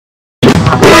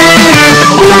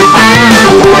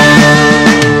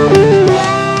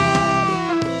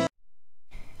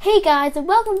Hey guys, and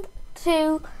welcome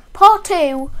to part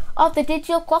 2 of the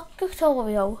digital clock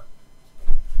tutorial.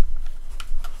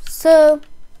 So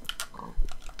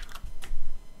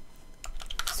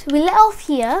we let off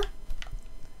here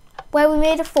where we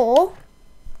made a 4.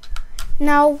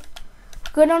 Now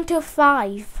going on to a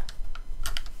 5.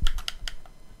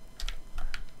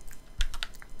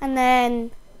 And then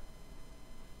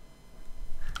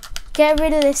get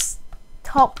rid of this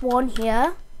top one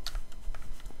here.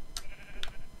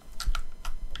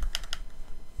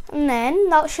 And then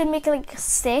that should make it like a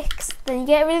 6. Then you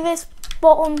get rid of this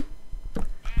bottom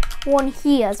one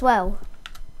here as well.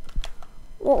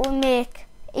 What will make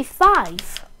a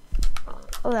 5?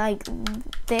 Like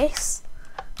this.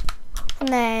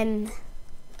 And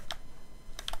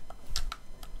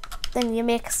then you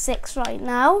make a 6 right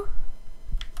now.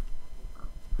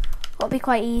 That'll be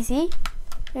quite easy.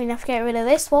 You have to get rid of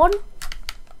this one.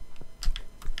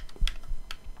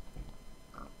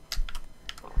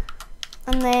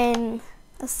 And then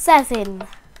a 7.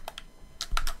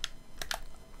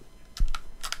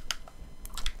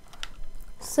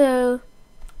 So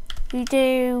you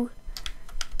get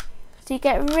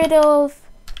rid of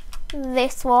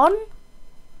this one.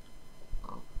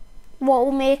 What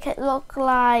will make it look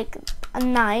like a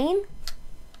 9.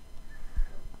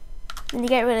 Then you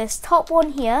get rid of this top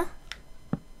one here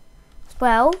as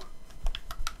well.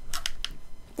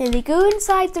 Then you go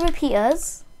inside the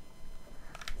repeaters.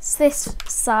 This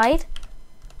side,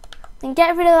 then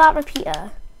get rid of that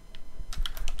repeater,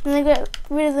 then get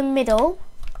rid of the middle,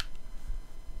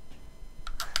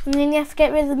 and then you have to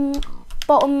get rid of the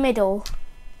bottom middle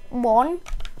one.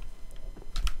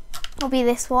 Will be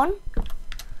this one.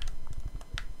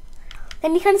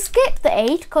 Then you can skip the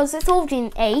 8 because it's already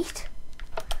an 8.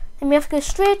 Then we have to go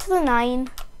straight to the 9.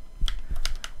 It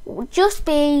will just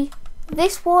be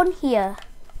this one here.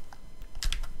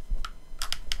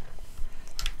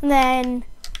 And then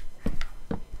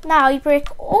now you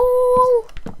break all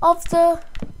of the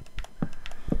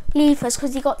levers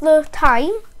because you got the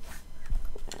time,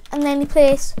 and then you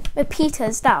place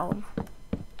repeaters down.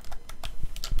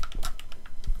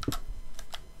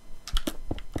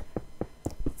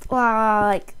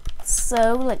 Like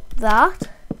so, like that.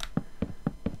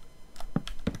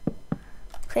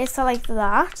 Place that like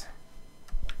that.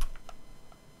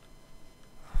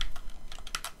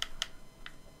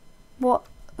 What?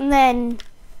 And then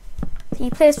you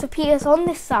place repeaters on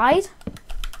this side.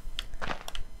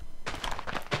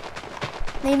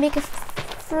 Then you make a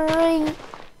 3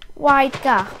 wide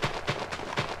gap.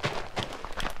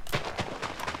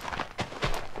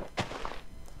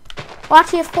 Well,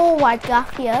 actually a 4 wide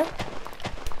gap here.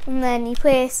 And then you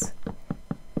place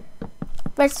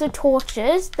redstone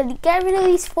torches. Then you get rid of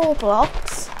these 4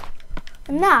 blocks.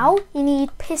 And now you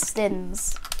need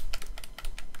pistons.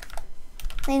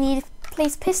 Then you need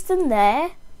place piston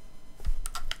there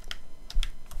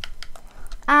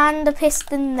and a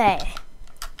piston there,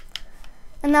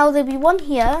 and now there'll be one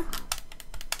here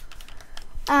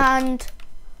and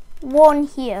one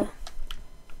here.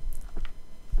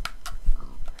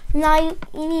 Now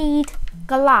you need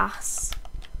glass,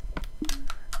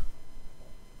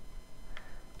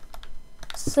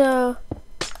 so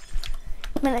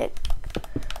you're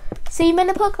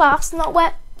gonna put glass, not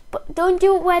wet. But don't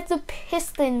do it where the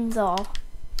pistons are.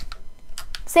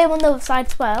 Same on the other side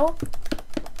as well.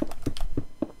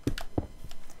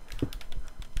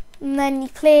 And then you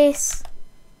place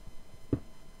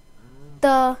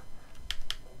the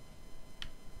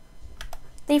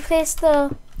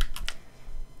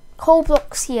coal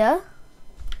blocks here.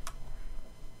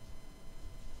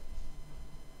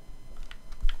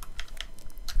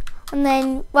 And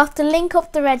then we'll have to link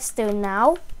up the redstone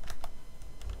now.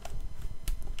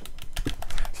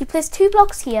 You place 2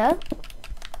 blocks here,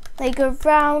 they go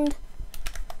round,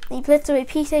 then you place a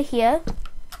repeater here,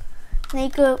 then you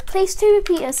go place 2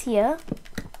 repeaters here,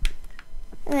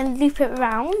 and then loop it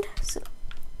round. So,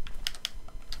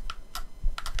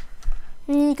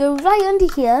 and then you go right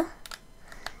under here,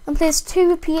 and place 2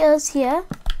 repeaters here,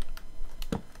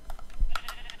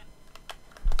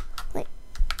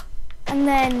 and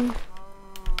then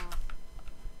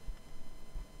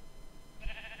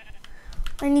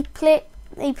you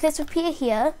place a repeater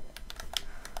here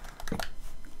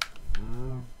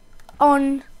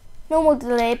on normal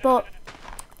delay, but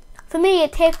for me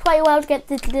it takes quite a while to get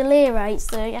the delay right,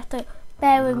 so you have to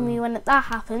bear with me when that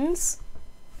happens.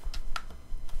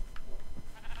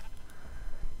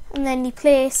 And then you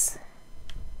go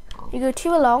 2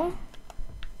 along,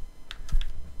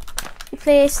 you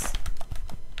place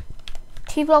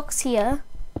 2 blocks here,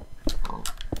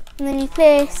 and then you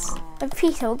place a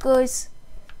repeater goes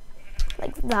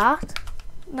like that.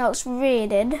 Now it's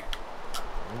raining.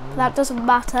 That doesn't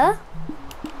matter.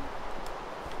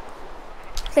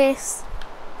 Place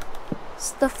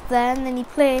stuff there, and then you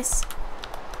place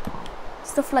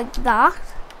stuff like that.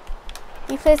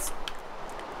 You place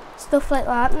stuff like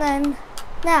that, and then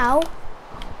now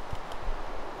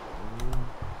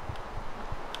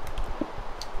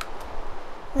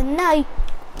you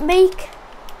make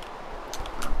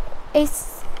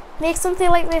something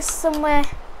like this somewhere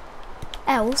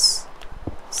else,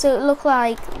 so it look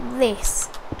like this.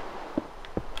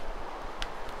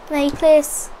 Then you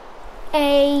place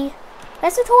a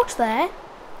redstone torch there,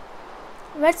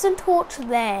 redstone torch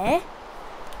there,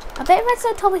 a bit of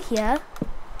redstone top of here.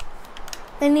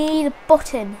 Then you need a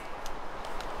button.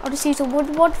 I'll just use a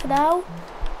wooden one for now.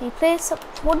 You place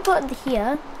one button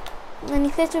here, and then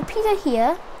you place a repeater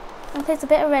here, and place a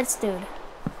bit of redstone.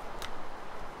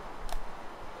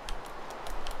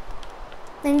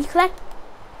 Then you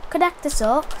connect this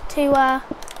up to a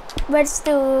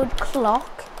redstone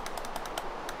clock.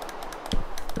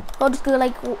 I'll just go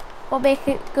like, I'll make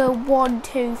it go 1,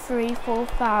 2, 3, 4,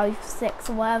 5, 6,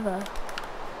 or whatever.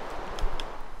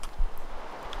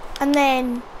 And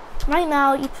then right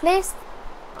now you place.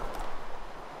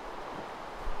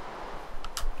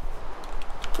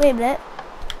 Wait a minute.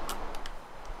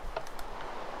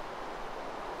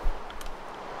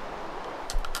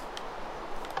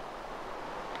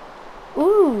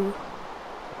 Ooh.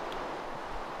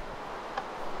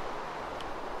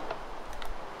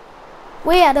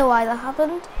 Wait, I know why that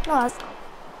happened. No,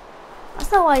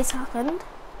 that's not why it's happened.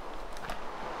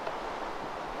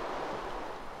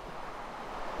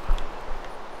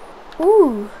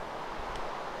 Ooh.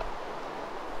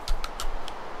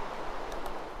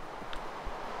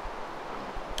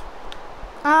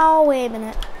 Oh, wait a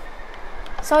minute.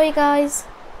 Sorry, guys.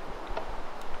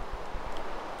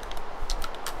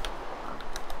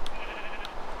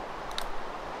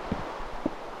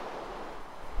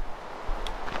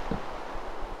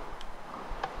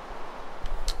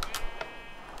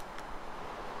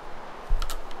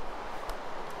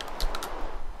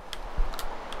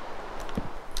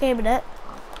 Wait a minute.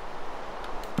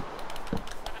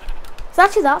 It's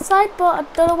actually that side, but I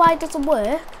don't know why it doesn't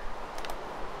work.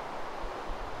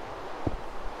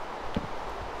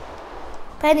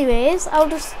 But anyways, I'll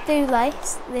just do like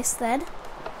this then.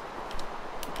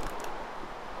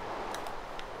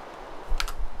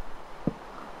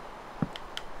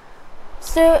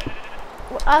 So,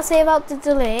 I'll say about the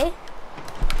delay.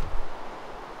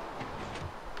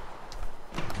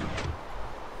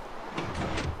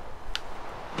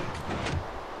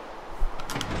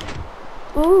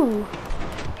 Ooh.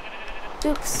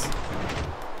 Oops.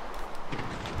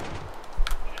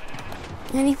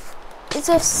 And it's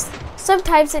just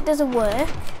sometimes it doesn't work.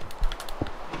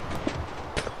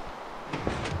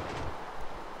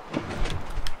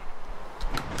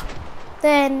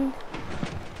 Then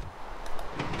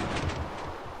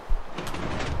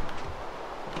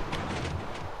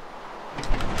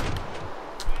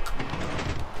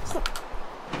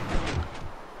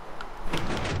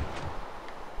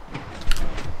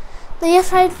you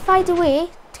have to find a way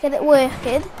to get it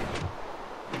working.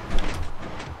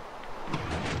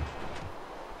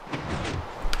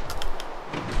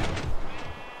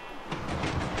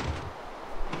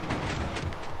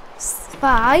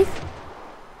 Five,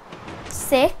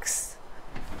 6.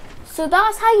 So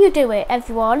that's how you do it,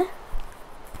 everyone.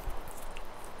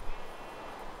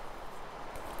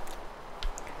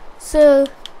 So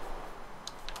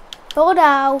for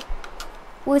now,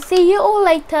 we'll see you all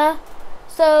later.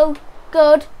 So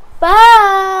goodbye.